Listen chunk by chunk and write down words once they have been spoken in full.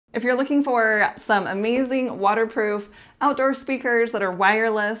If you're looking for some amazing waterproof outdoor speakers that are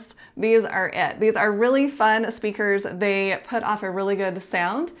wireless, these are it. These are really fun speakers. They put off a really good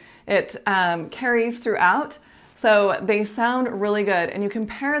sound. It carries throughout, so they sound really good, and you can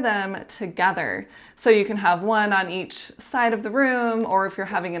pair them together. So you can have one on each side of the room, or if you're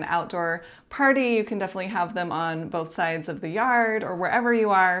having an outdoor party, you can definitely have them on both sides of the yard or wherever you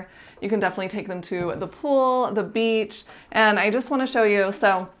are. You can definitely take them to the pool, the beach, and I just want to show you.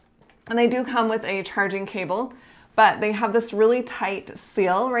 And they do come with a charging cable, but they have this really tight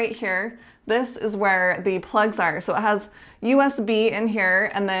seal right here. This is where the plugs are. So it has USB in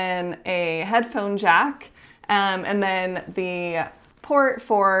here, and then a headphone jack, and then the port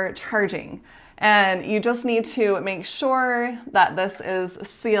for charging. And you just need to make sure that this is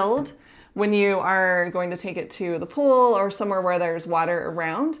sealed when you are going to take it to the pool or somewhere where there's water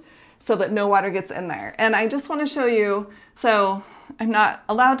around, so that no water gets in there. And I just want to show you, so I'm not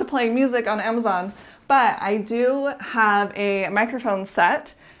allowed to play music on Amazon, but I do have a microphone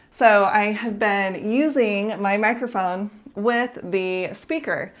set. So I have been using my microphone with the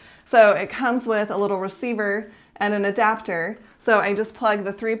speaker. So it comes with a little receiver and an adapter. So I just plug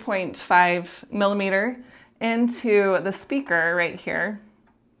the 3.5 millimeter into the speaker right here.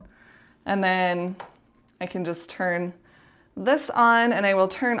 And then I can just turn this on, and I will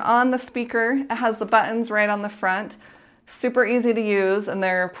turn on the speaker. It has the buttons right on the front. Super easy to use, and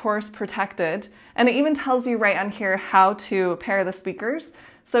they're of course protected. And it even tells you right on here how to pair the speakers.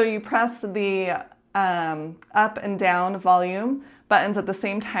 So you press the up and down volume buttons at the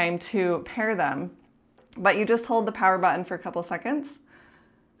same time to pair them. But you just hold the power button for a couple seconds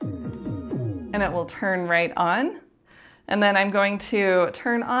and it will turn right on. And then I'm going to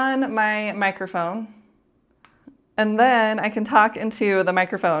turn on my microphone, and then I can talk into the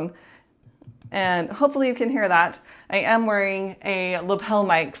microphone. And hopefully you can hear that. I am wearing a lapel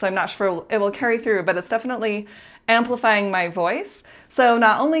mic, so I'm not sure it will carry through, but it's definitely amplifying my voice. So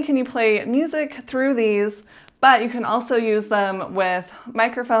not only can you play music through these, but you can also use them with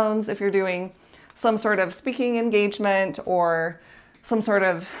microphones if you're doing some sort of speaking engagement or some sort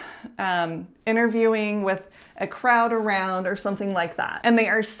of interviewing with a crowd around or something like that. And they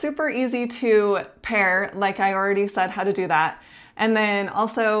are super easy to pair, like I already said how to do that. And then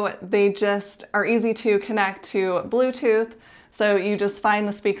also they just are easy to connect to Bluetooth. So you just find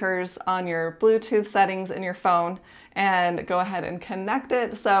the speakers on your Bluetooth settings in your phone and go ahead and connect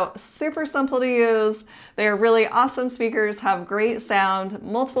it. So super simple to use. They're really awesome speakers, have great sound,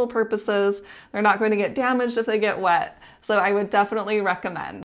 multiple purposes. They're not going to get damaged if they get wet. So I would definitely recommend.